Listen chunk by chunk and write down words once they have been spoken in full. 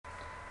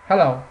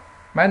Hello,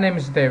 my name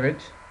is David.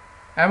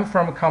 I'm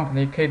from a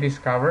company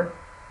KDiscover.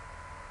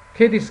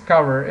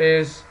 KDiscover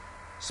is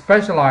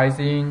specialized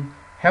in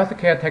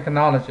healthcare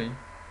technology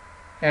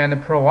and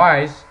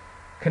provides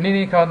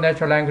clinical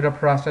natural language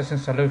processing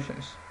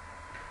solutions.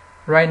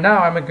 Right now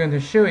I'm going to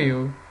show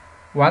you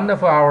one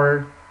of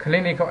our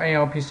clinical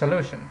NLP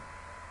solution.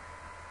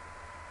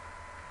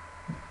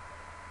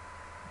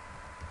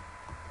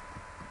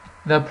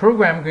 The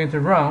program is going to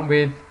run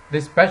with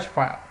this batch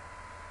file.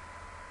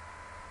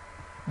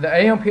 The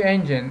NLP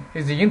engine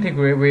is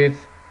integrated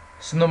with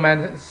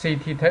SNOMED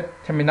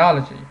CT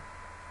terminology.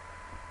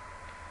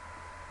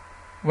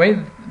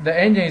 When the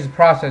engine is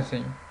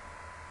processing,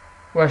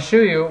 we'll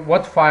show you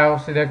what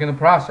files they're going to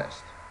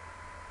process.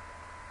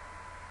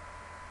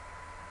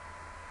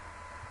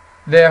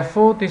 Their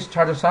full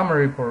discharge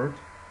summary report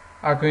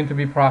are going to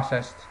be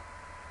processed,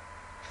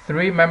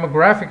 3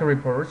 mammographic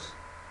reports,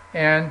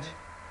 and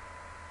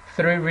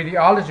 3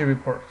 radiology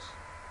reports.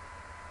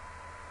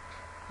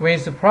 When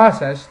it's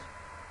processed,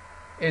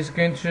 it's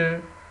going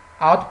to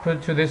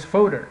output to this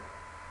folder.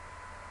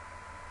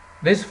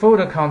 This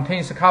folder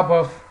contains a couple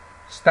of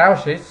style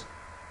sheets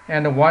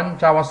and 1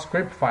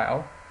 JavaScript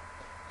file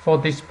for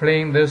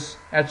displaying this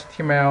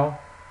HTML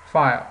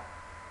file.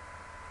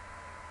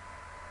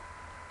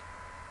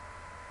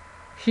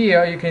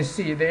 Here you can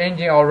see the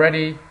engine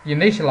already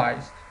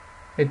initialized.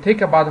 It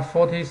takes about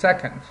 40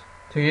 seconds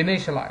to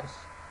initialize,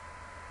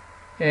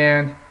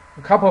 and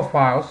a couple of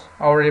files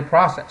already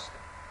processed.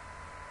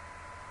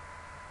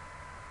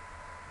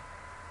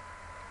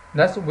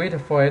 Let's wait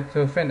for it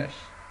to finish.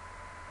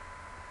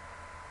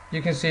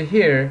 You can see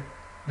here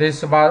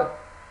there's about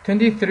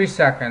 23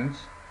 seconds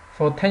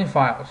for 10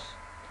 files,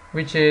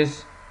 which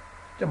is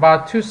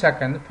about 2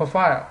 seconds per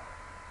file.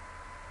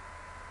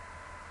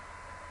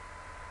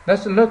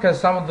 Let's look at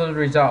some of the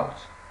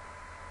results.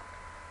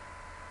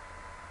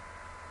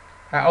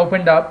 I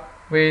opened up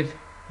with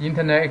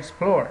Internet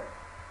Explorer.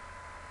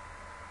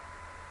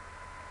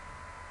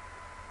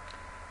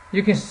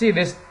 You can see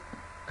this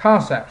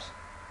concept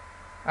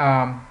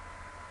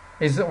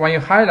is when you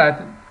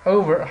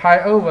high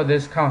over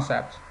this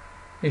concept,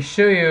 it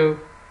shows you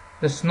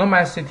the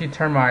SNOMED CT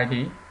term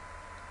ID,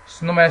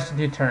 SNOMED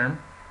CT term,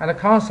 and the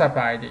concept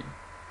ID.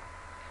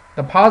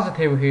 The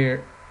positive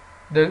here,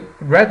 the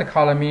red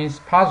color means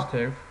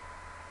positive,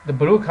 the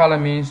blue color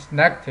means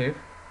negative.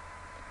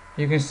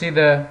 You can see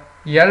the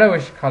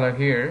yellowish color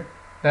here,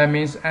 that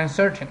means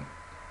uncertain.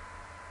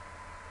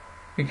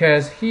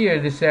 Because here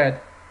they said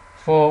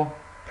for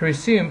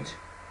presumed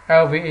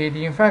LVAD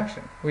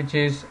infection, which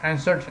is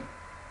uncertain.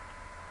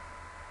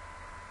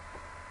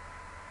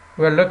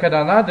 We'll look at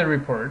another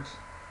report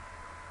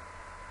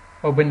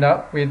opened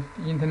up with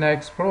Internet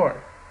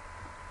Explorer.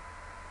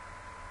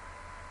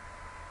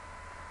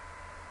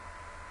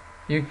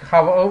 You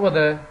hover over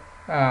the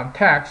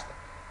text,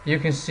 you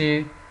can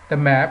see the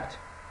mapped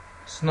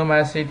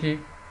SNOMED CT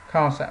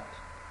concept.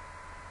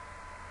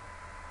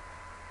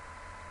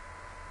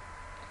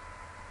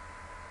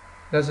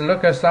 Let's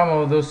look at some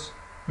of those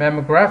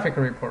mammographic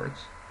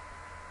reports.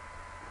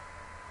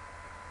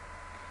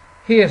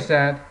 Here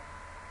said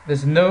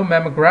there's no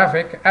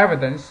mammographic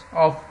evidence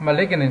of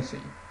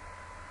malignancy,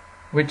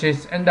 which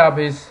is end up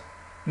is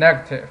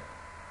negative.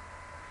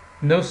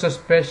 No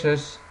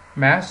suspicious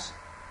mass,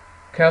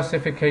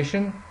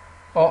 calcification,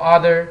 or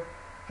other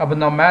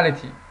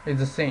abnormality is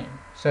the same.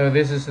 So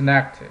this is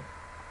negative.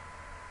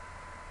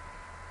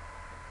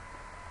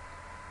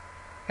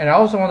 And I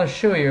also want to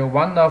show you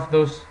one of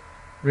those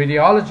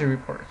radiology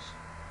reports.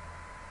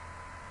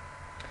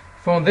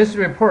 From this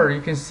report,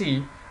 you can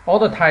see all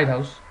the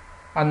titles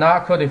are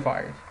not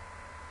codified,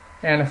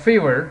 and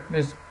fever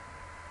is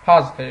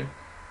positive.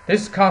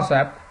 This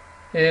concept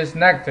is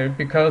negative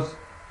because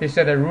they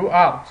said a rule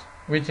out,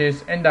 which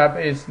is end up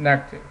is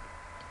negative.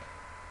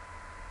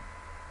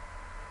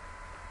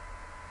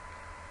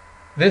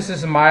 This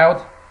is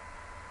mild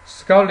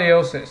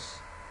scoliosis.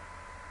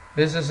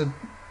 This is a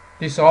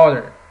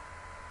disorder.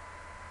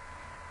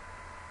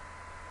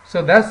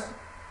 So that's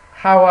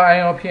how our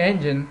NLP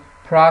engine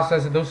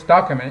processes those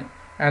documents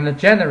and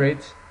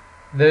generates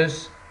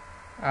those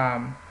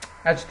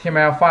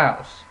HTML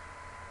files.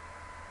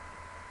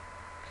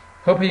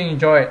 Hope you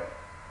enjoy it.